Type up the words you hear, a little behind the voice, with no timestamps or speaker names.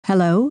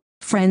Hello,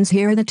 friends,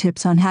 here are the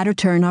tips on how to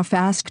turn off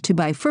Ask to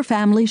Buy for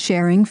family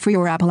sharing for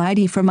your Apple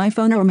ID from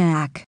iPhone or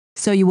Mac,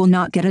 so you will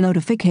not get a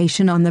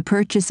notification on the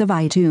purchase of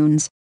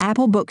iTunes,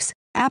 Apple Books,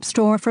 App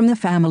Store from the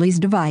family's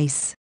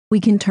device. We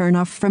can turn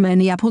off from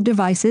any Apple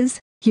devices.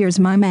 Here's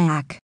my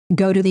Mac.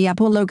 Go to the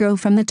Apple logo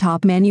from the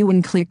top menu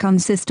and click on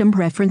System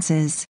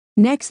Preferences.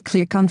 Next,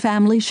 click on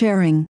Family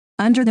Sharing.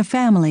 Under the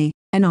Family,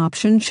 an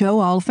option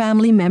show all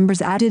family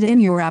members added in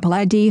your Apple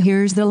ID.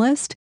 Here's the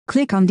list.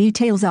 Click on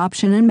Details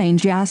option and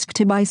Mange Ask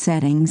to Buy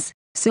settings.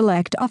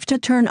 Select Off to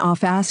turn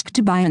off Ask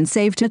to Buy and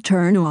Save to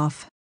turn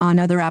off. On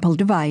other Apple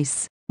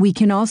device, we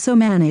can also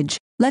manage.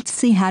 Let's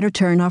see how to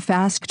turn off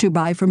Ask to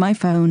Buy for my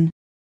phone.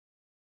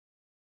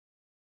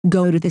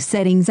 Go to the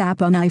Settings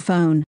app on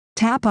iPhone,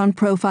 tap on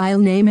Profile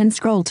Name and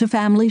scroll to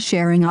Family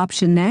Sharing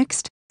option.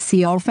 Next,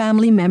 see all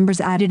family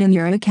members added in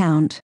your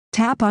account.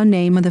 Tap on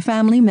Name of the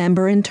family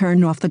member and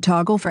turn off the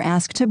Toggle for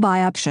Ask to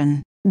Buy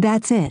option.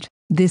 That's it.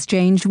 This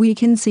change we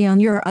can see on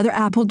your other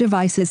Apple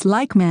devices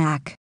like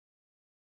Mac.